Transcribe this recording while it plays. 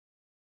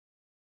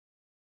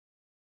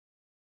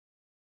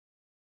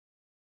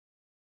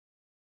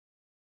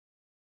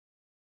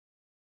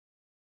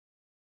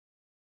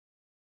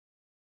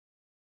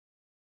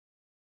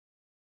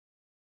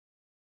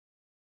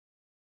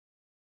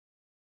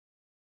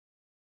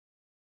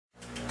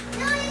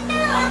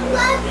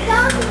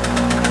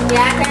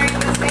Yeah, they're in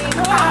the same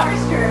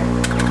house.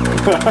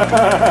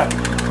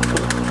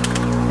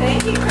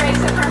 Thank you,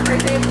 Christopher, for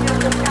saving up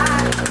the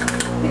shot.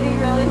 Did he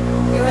really?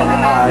 He was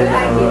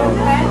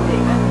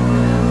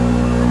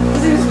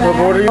What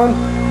board are you on?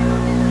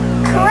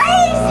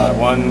 Crazy!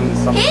 One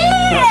something. He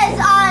is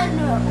on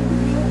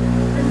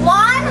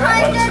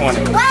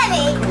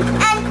 120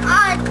 and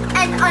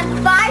on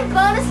 5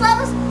 bonus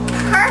levels.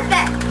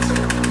 Perfect.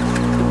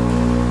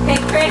 Hey,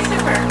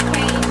 Christopher,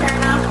 can you turn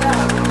off the...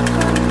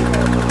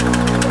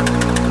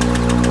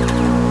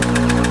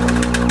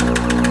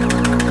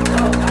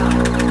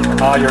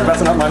 Oh, you're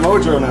messing up my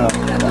mojo now.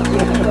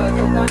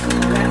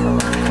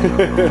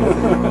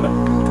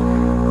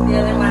 The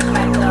other one's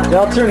back up. Yeah,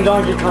 I'll turn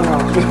Donkey Kong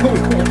off.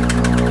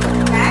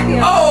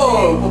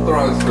 Oh! Pulled the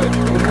wrong switch.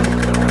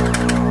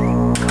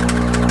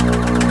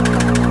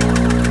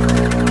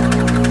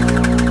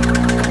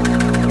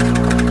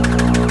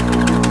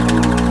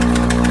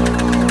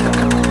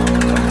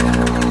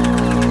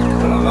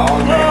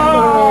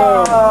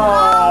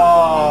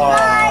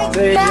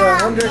 Stage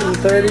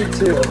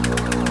 132.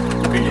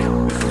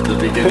 This is the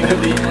beginning of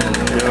the end.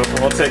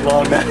 Yeah, won't take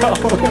long now.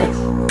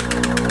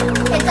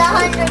 It's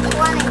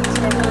 122.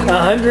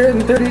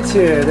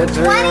 132. That's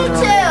 22.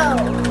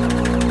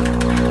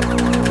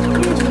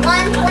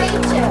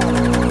 122.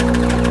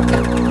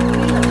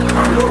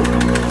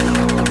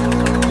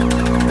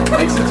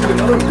 Takes it to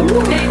another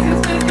board. Hey,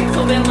 since my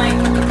pixel been like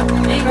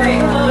angry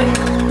at Chloe.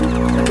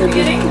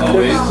 Beginning?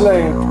 Always.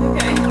 Playing.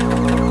 Okay.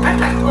 I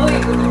thought Chloe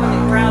was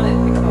like routed.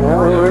 Yeah,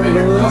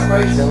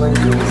 we're killing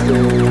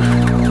Tuesday.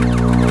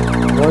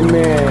 One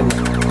man.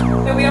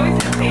 So we always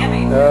have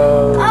Sammy. Oh,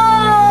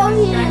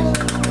 yeah.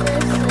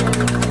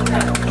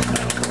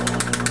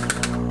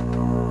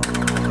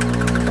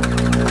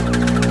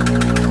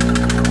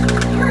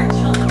 You're a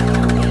chunky.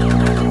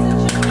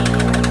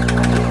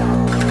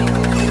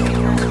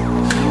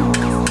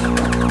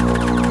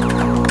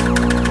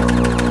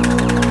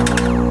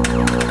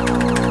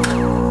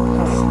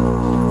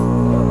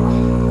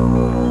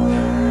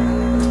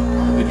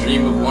 The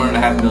dream of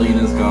 1.5 million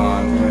is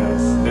gone.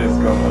 Yes, it's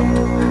gone.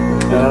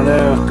 I don't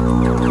know.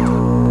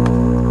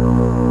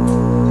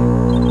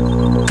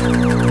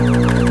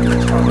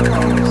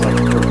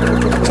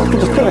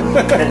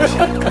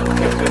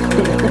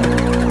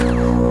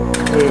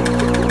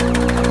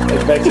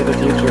 Like Back to the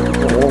Future.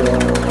 Oh,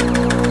 wow.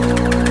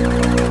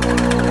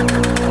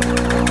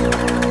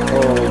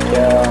 Holy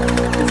cow.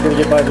 He's gonna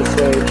get by the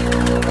stage.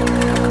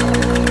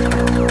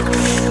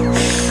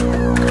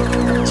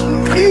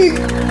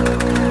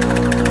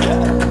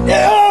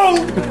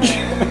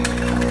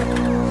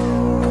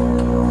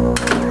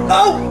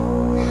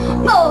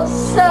 Oh,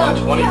 so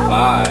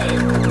 125.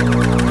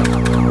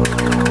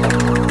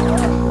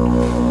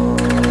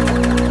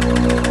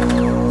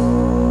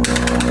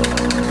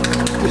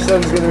 Your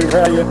son's gonna be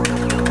proud of you.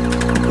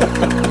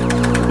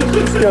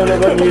 It's going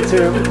up on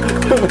YouTube.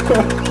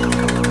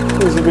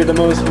 This will be the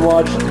most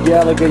watched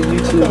Galaga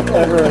YouTube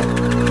ever.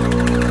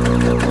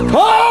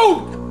 Oh!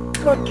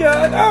 My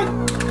God! Oh!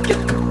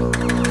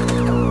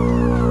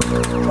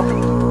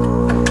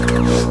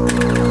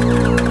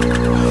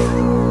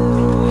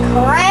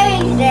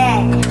 crazy.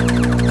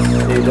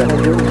 Stage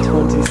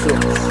 126.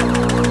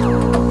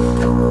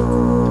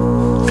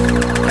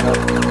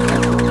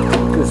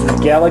 This is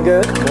Galaga,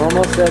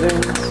 normal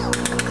settings,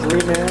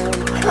 3-man.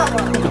 Come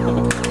on.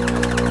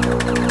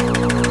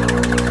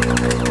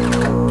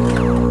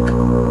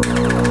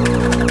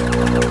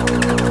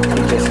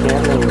 You just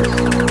can't lose.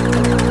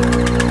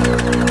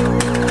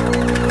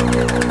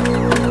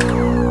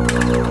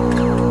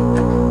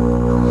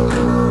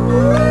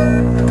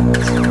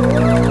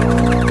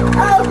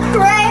 Oh,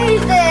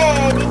 crazy.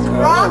 These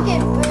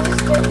rocket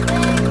booster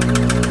things.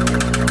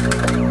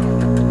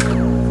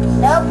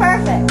 So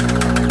perfect.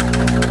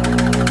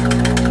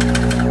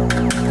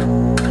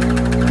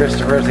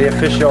 Christopher is the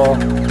official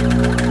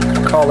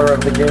caller of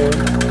the game.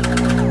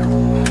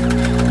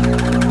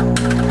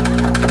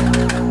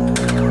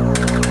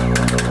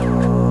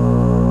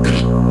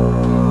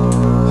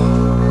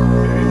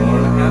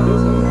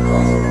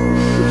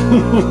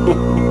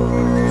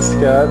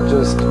 Scott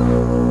just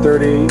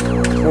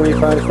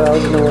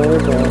 25,000 away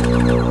from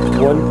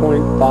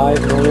 1.5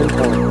 million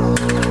points.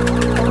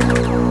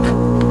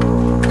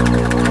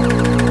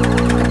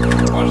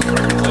 I'll just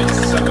record like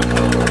 7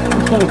 million.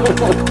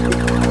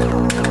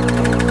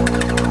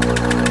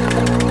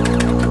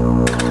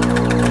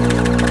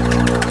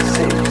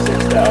 Save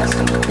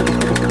 6,000.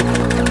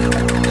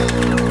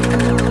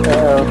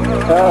 Uh-oh.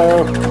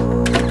 Uh-oh.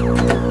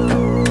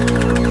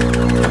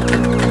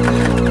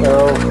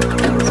 Oh.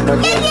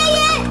 Yeah.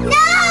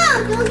 No!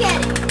 Don't get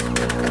it.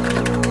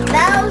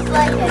 That was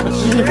like a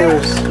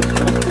Jeepers.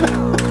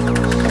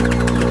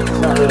 It's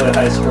not really a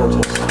high score till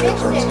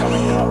it's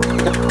coming out.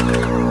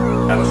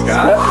 That was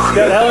Scott?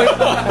 Scott,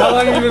 how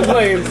long have you been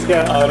playing,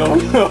 Scott? I don't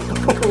know.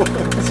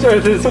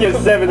 Started this at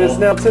 7, it's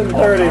now All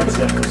 10:30.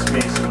 concept of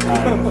space and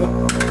time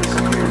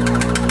disappeared.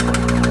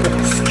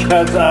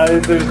 Scott's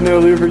eyes, there's no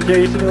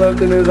lubrication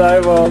left in his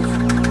eyeballs.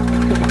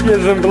 He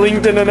hasn't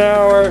blinked in an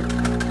hour.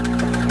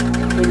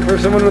 Looking for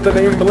someone with the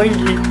name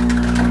Blinky.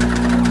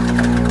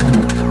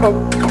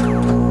 Oh,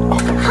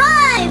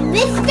 Hi,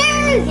 Mr.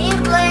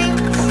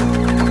 Blinks.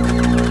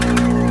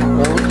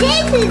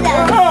 This is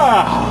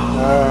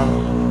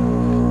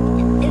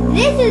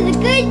this is a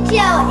good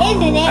show,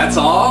 isn't it? That's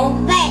all?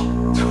 But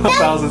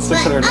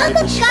 1,690 other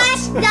guys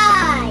shots.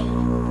 die.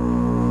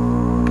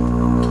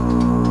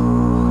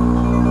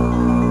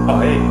 Oh,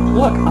 hey,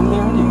 look, I'm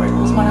there anyway.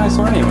 Where's my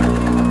eyesore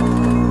anyway?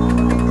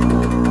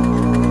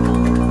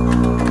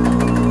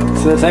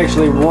 so that's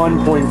actually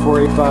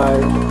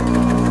 1.485.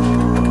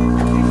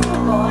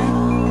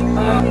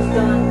 He's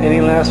done.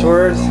 Any last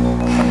words?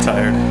 I'm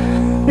tired.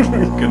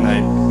 Good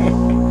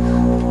night.